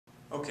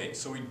Okay,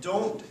 so we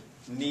don't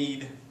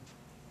need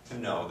to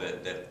know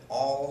that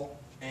all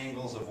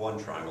angles of one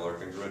triangle are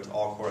congruent to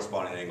all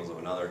corresponding angles of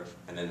another,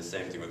 and then the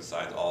same thing with the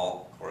sides.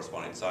 All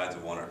corresponding sides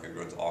of one are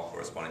congruent to all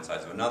corresponding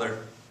sides of another.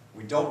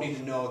 We don't need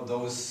to know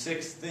those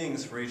 6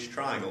 things for each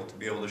triangle to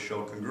be able to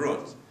show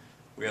congruence.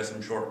 We have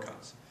some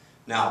shortcuts.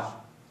 Now,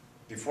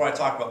 before I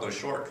talk about those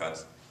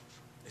shortcuts,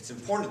 it's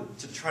important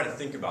to try to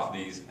think about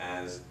these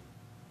as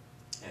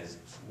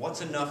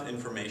what's enough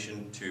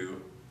information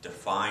to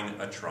define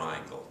a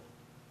triangle,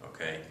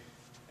 okay?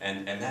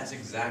 And that's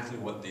exactly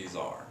what these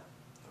are,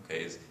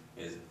 okay? Is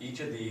each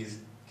of these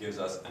gives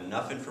us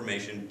enough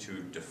information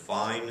to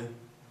define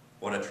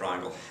what a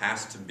triangle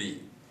has to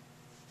be,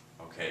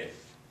 okay?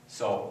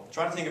 So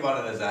try to think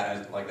about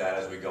it like that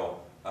as we go.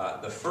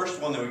 The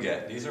first one that we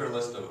get, these are a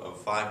list of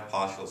 5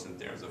 postulates and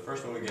theorems. The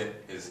first one we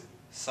get is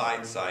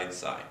side, side,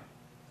 side.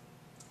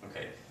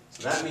 Okay,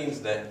 so that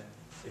means that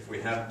if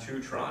we have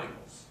 2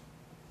 triangles,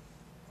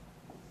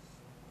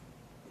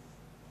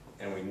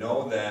 and we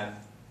know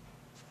that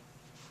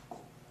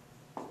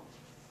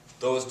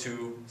those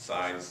 2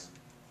 sides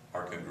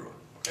are congruent,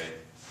 okay?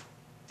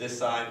 This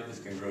side is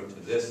congruent to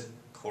this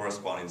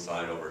corresponding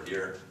side over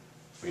here.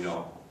 We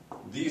know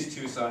these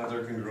 2 sides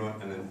are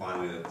congruent, and then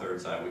finally the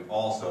third side we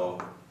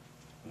also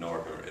know are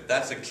congruent. If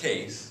that's the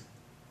case,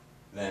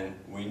 then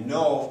we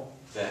know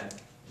that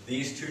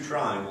these 2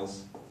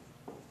 triangles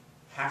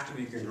have to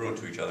be congruent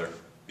to each other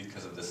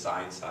because of the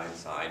side, side,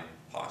 side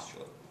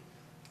postulate.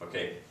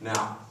 Okay,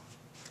 now,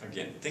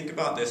 again, think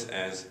about this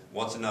as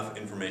what's enough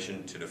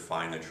information to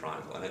define a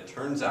triangle. And it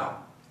turns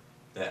out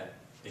that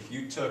if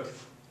you took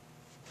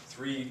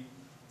three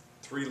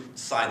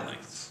side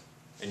lengths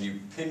and you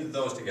pinned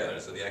those together,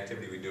 so the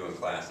activity we do in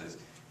class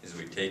is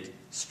we take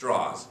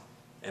straws,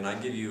 and I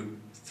give you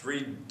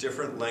 3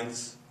 different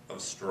lengths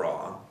of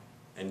straw,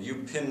 and you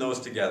pin those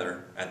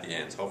together at the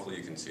ends. Hopefully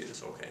you can see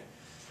this okay.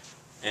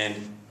 And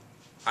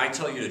I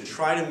tell you to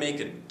try to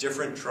make a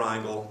different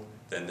triangle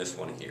than this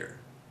one here.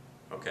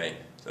 Okay?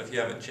 So if you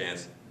have a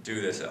chance, do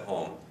this at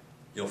home.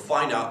 You'll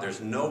find out there's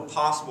no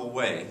possible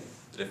way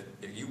that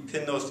if you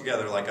pin those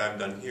together like I've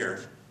done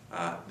here,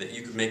 that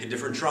you could make a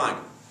different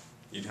triangle.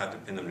 You'd have to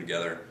pin them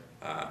together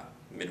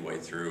midway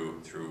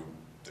through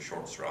the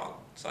short straw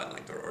side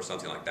length or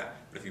something like that.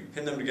 But if you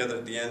pin them together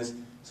at the ends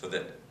so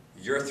that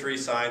your 3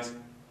 sides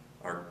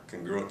are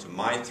congruent to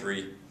my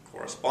 3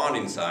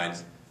 corresponding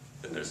sides,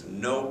 then there's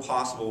no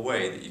possible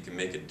way that you can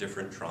make a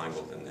different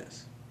triangle than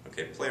this.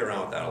 Okay, play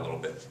around with that a little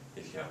bit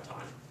if you have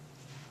time.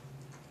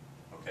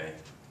 Okay,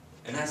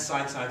 and that's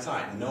side, side,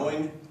 side.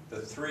 Knowing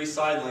the 3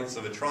 side lengths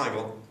of a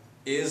triangle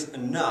is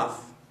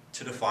enough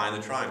to define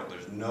the triangle.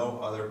 There's no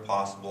other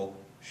possible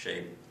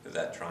shape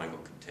that triangle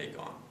could take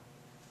on.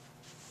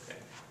 Okay,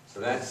 so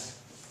that's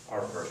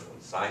our first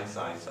one, side,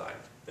 side, side.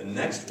 The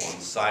next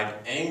one, side,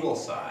 angle,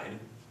 side.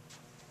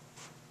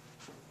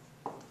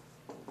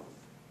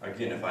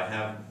 Again, if I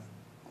have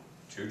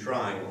 2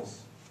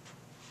 triangles,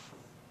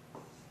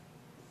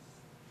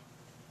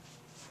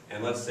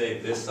 and let's say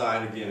this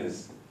side again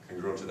is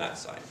congruent to that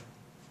side.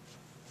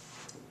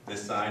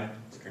 This side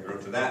is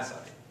congruent to that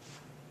side.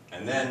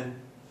 And then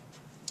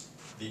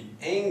the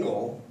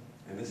angle,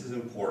 and this is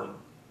important,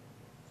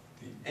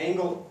 the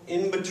angle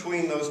in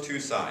between those 2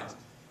 sides,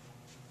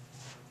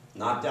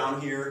 not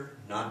down here,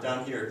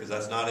 because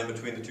that's not in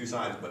between the 2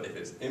 sides, but if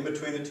it's in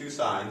between the 2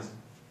 sides,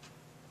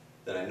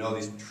 then I know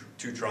these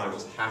 2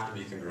 triangles have to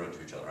be congruent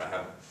to each other. I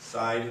have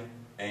side,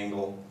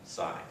 angle,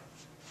 side.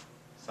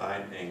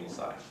 Side, angle,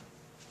 side.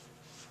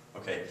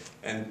 Okay,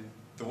 and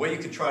the way you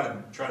could try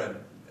to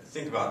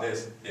think about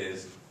this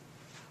is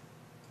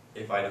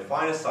if I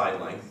define a side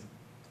length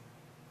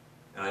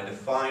and I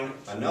define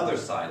another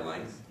side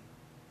length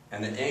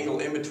and the angle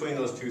in between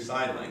those 2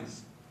 side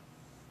lengths,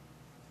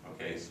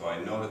 okay, so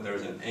I know that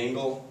there's an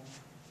angle,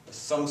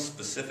 some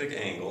specific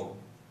angle,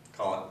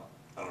 call it,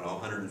 I don't know,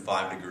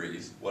 105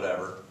 degrees,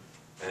 whatever,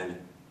 and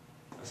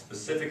a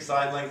specific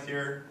side length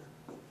here,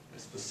 a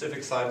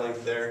specific side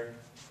length there.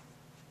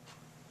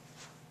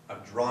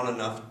 I've drawn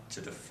enough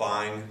to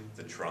define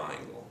the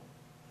triangle.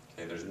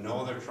 Okay, there's no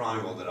other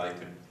triangle that I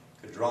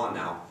could draw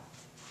now.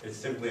 It's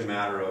simply a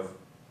matter of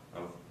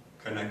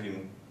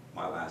connecting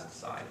my last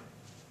side.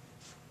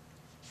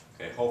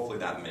 Okay, hopefully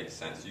that makes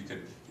sense. You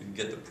could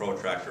get the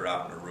protractor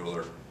out and a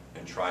ruler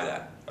and try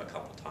that a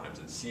couple times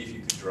and see if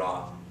you could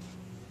draw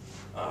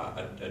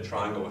a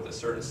triangle with a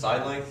certain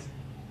side length,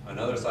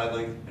 another side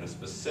length, and a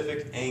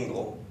specific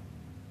angle,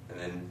 and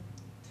then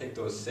take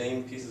those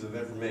same pieces of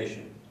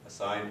information, a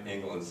side,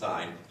 angle, and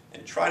side,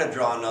 and try to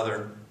draw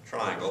another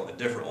triangle, a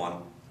different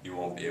one. You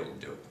won't be able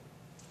to do it.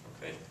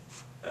 Okay,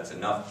 that's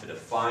enough to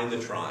define the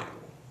triangle.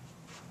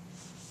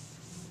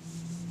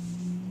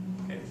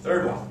 Okay,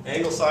 third one,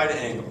 angle, side,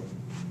 angle.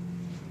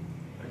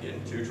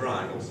 Again, 2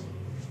 triangles.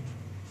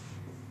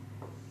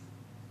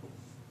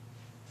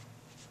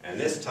 And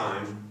this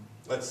time,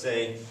 let's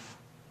say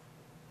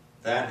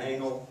that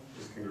angle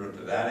is congruent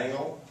to that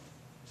angle.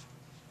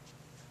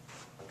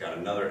 I've got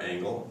another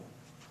angle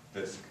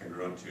that's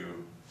congruent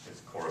to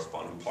its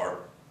corresponding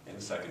part in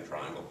the second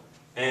triangle.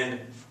 And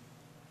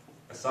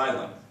side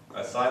length.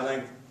 A side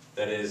length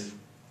that is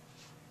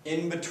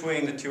in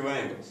between the two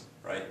angles,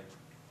 right?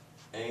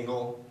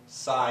 Angle,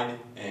 side,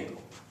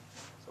 angle.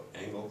 So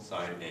angle,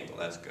 side, angle.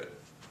 That's good.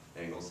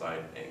 Angle,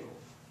 side, angle.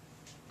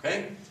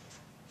 Okay?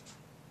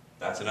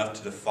 That's enough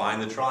to define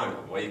the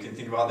triangle. The way you can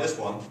think about this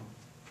one,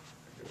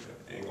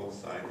 angle,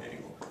 side,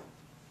 angle.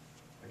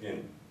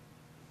 Again,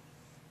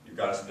 you've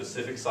got a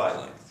specific side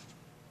length.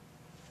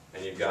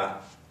 And you've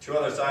got two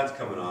other sides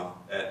coming off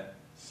at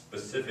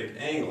specific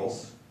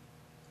angles.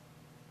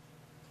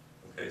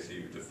 Okay, so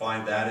you've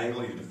defined that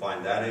angle, you've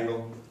defined that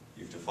angle,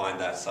 you've defined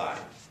that side.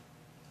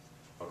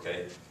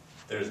 Okay,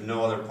 there's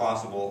no other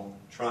possible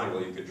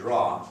triangle you could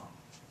draw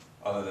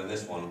other than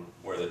this one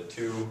where the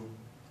two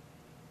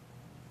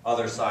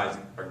other sides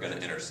are going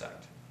to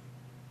intersect.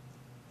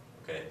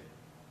 Okay,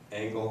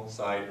 angle,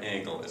 side,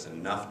 angle is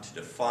enough to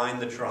define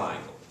the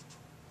triangle.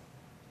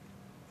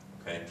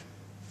 Okay,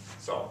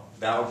 so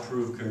that would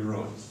prove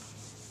congruence.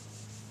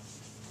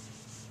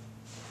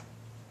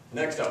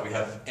 Next up we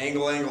have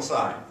angle, angle,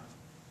 side.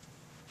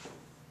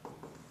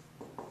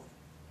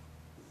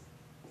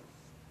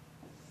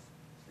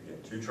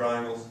 Two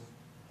triangles,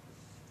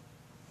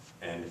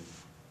 and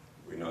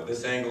we know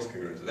this angle is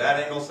congruent to that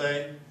angle,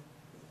 say.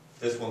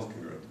 This one's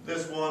congruent to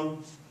this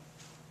one.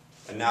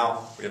 And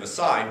now we have a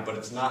side, but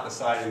it's not the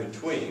side in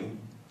between.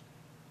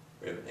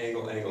 We have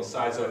angle, angle,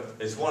 side, so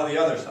it's one of the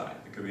other side.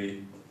 It could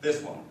be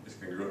this one is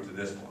congruent to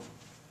this one.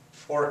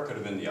 Or it could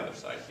have been the other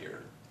side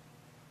here.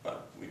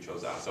 But we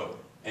chose that. So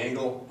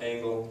angle,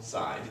 angle,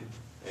 side.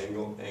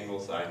 Angle, angle,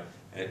 side.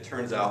 And it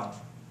turns out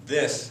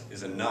this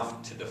is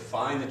enough to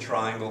define the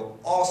triangle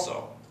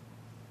also.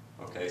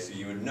 Okay, so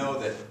you would know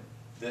that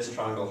this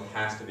triangle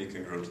has to be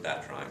congruent to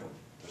that triangle.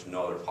 There's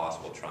no other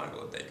possible triangle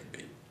that they could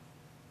be.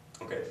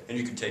 Okay, and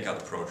you can take out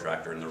the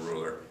protractor and the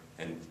ruler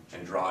and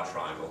draw a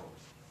triangle.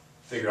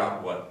 Figure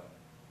out what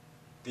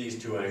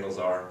these two angles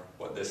are,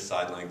 what this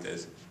side length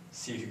is.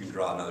 See if you can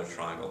draw another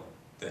triangle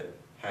that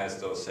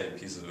has those same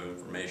pieces of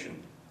information,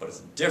 but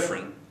it's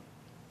different.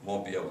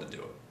 Won't be able to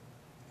do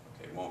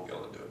it. Okay, won't be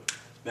able to do it.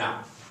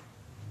 Now,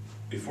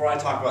 before I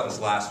talk about this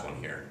last one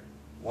here,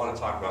 I want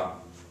to talk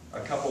about a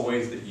couple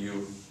ways that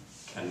you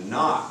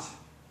cannot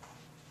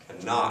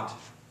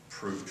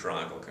prove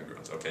triangle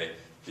congruence. Okay,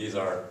 these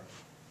are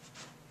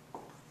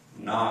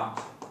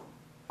not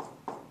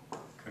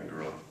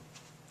congruent.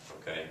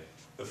 Okay,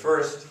 the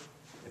first,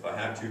 if I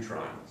have two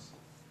triangles,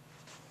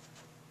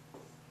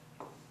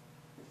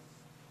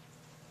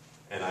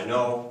 and I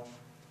know,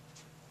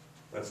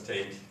 let's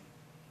take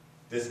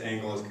this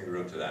angle is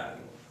congruent to that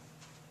angle.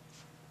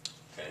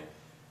 Okay.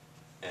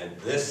 And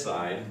this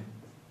side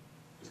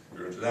is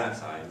congruent to that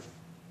side. And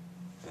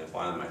then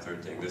finally, my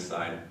third thing, this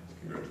side is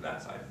congruent to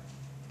that side.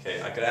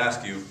 Okay, I could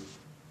ask you,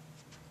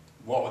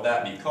 what would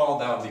that be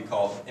called? That would be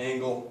called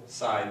angle,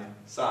 side,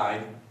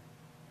 side.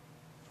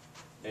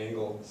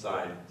 Angle,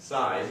 side,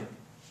 side.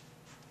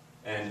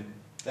 And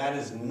that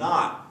is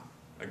not,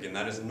 again,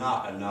 that is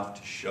not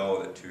enough to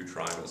show that two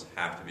triangles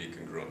have to be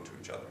congruent to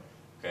each other.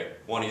 Okay,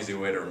 one easy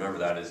way to remember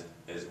that is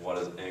what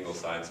does angle,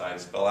 side, side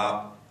spell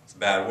out? It's a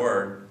bad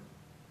word.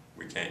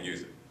 We can't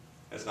use it.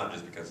 It's not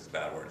just because it's a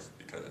bad word, it's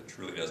because it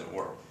truly doesn't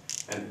work.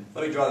 And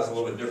let me draw this a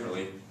little bit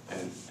differently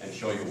and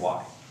show you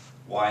why.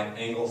 Why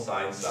angle,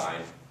 side,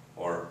 side,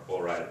 or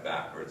we'll write it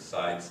backwards,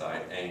 side,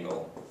 side,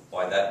 angle,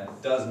 why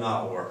that does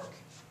not work.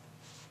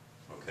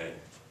 Okay.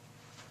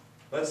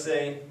 Let's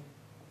say,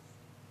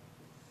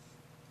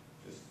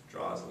 just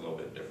draw this a little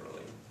bit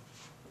differently.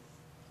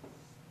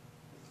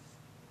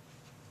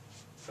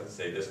 Let's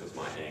say this was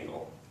my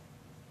angle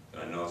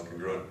that I know is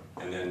congruent,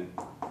 and then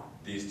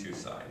these two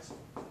sides.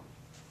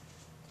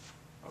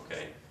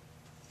 Okay,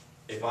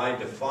 if I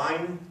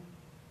define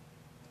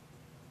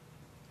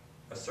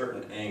a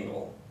certain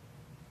angle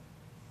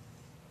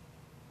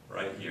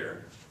right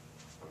here,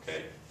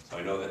 okay, so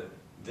I know that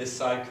this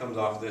side comes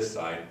off this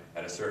side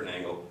at a certain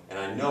angle, and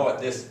I know what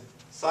this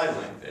side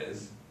length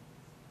is,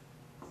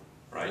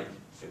 right?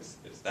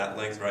 It's that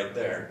length right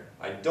there.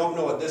 I don't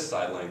know what this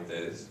side length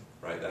is,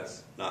 right?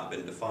 That's not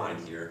been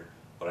defined here,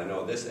 but I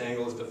know this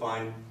angle is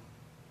defined,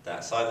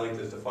 that side length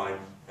is defined,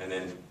 and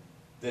then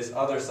this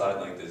other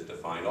side length is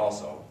defined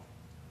also.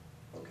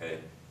 Okay,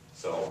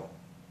 so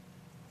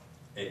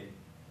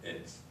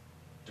it's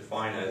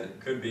defined as it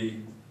could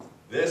be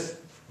this,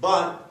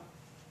 but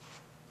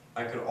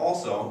I could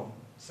also,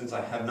 since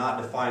I have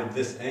not defined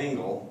this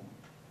angle,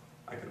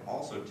 I could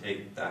also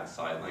take that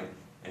side length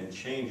and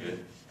change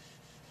it.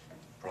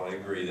 Probably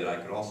agree that I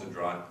could also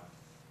draw it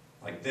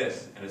like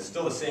this, and it's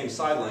still the same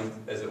side length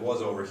as it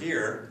was over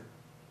here,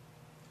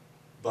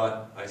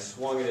 but I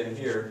swung it in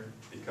here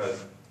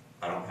because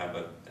I don't have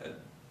a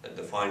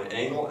defined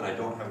angle and I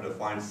don't have a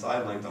defined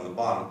side length on the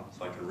bottom,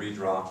 so I can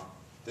redraw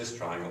this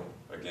triangle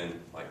again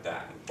like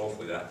that. And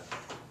hopefully that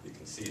you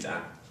can see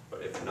that,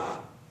 but if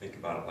not, think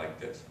about it like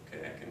this.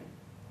 Okay, I can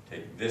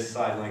take this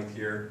side length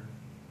here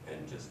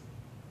and just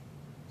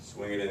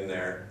swing it in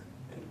there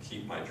and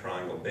keep my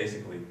triangle.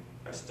 Basically,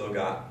 I've still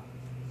got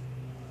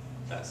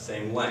that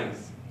same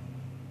length.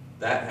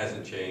 That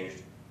hasn't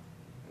changed,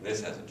 and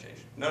this hasn't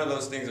changed. None of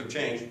those things have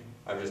changed.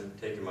 I've just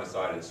taken my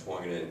side and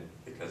swung it in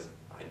because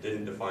I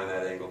didn't define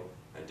that angle,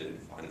 I didn't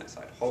define that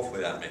side.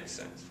 Hopefully that makes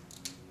sense.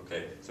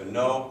 Okay, so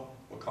no,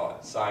 we'll call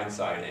it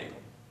side-side angle,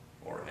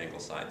 or angle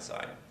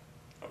side-side.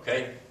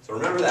 Okay, so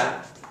remember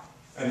that.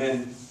 And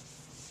then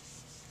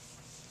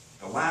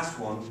the last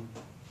one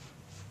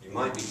you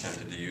might be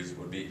tempted to use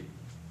would be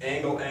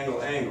angle,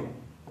 angle, angle.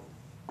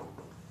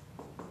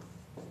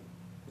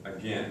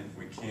 Again,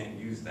 we can't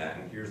use that,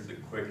 and here's the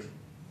quick,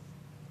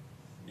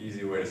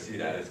 easy way to see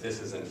that. If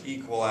this is an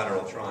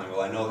equilateral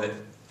triangle, I know that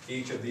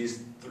each of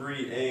these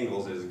three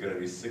angles is going to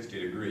be 60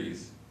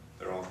 degrees.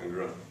 They're all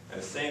congruent. And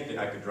the same thing,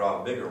 I could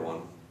draw a bigger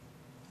one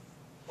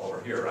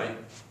over here, right?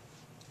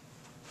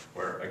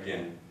 Where,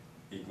 again,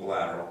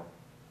 equilateral.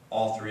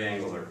 All three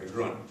angles are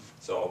congruent.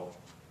 So,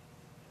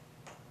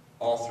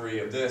 all three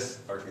of this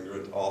are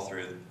congruent to all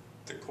three of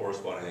the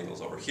corresponding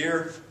angles over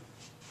here.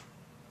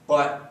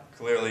 But,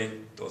 clearly,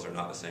 those are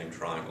not the same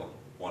triangle.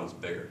 One's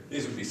bigger.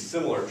 These would be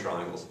similar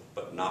triangles,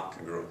 but not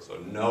congruent. So,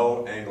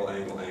 no angle,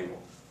 angle,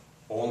 angle.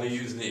 Only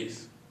use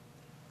these.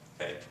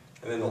 Okay.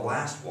 And then the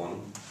last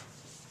one,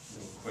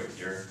 real quick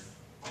here,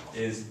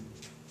 is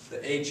the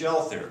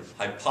HL theorem,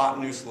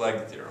 hypotenuse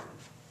leg theorem.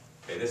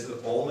 Okay, this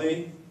is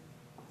only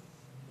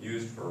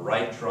used for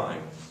right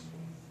triangles.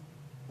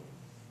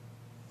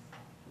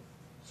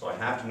 So I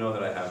have to know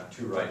that I have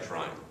two right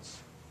triangles.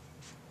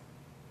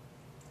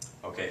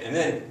 Okay, and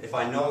then if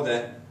I know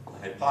that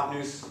the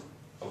hypotenuse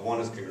of one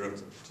is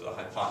congruent to the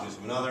hypotenuse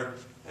of another,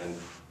 and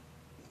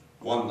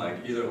one leg,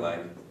 either leg,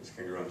 is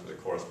congruent to the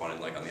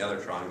corresponding leg on the other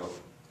triangle,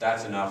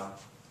 that's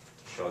enough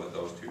to show that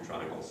those two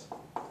triangles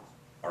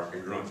are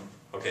congruent.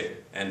 Okay,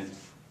 and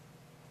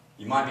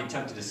you might be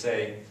tempted to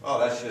say, oh,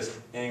 that's just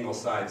angle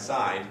side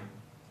side,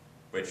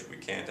 which we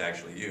can't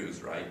actually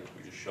use, right?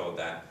 We just showed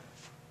that.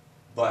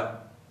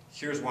 But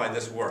here's why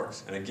this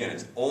works. And again,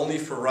 it's only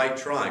for right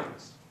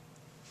triangles.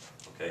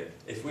 Okay,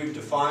 if we've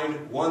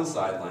defined one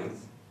side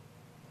length,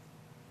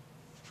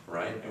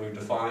 right, and we've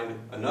defined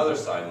another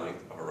side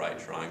length of a right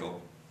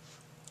triangle,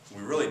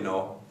 we really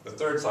know the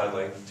third side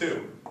length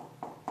too.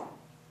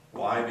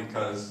 Why?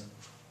 Because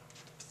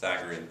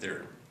Pythagorean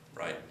theorem,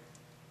 right?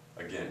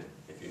 Again,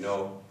 if you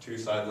know two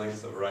side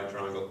lengths of a right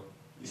triangle,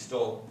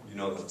 you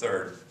know the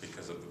third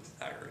because of the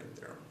Pythagorean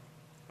theorem.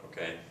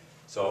 Okay?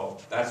 So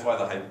that's why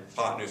the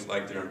hypotenuse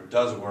leg theorem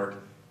does work.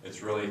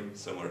 It's really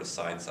similar to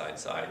side, side,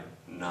 side,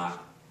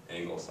 not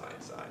angle,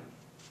 side, side.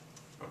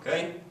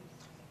 Okay?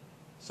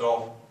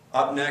 So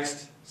up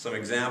next, some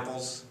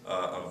examples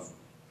of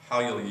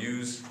how you'll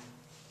use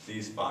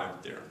these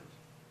 5 theorems.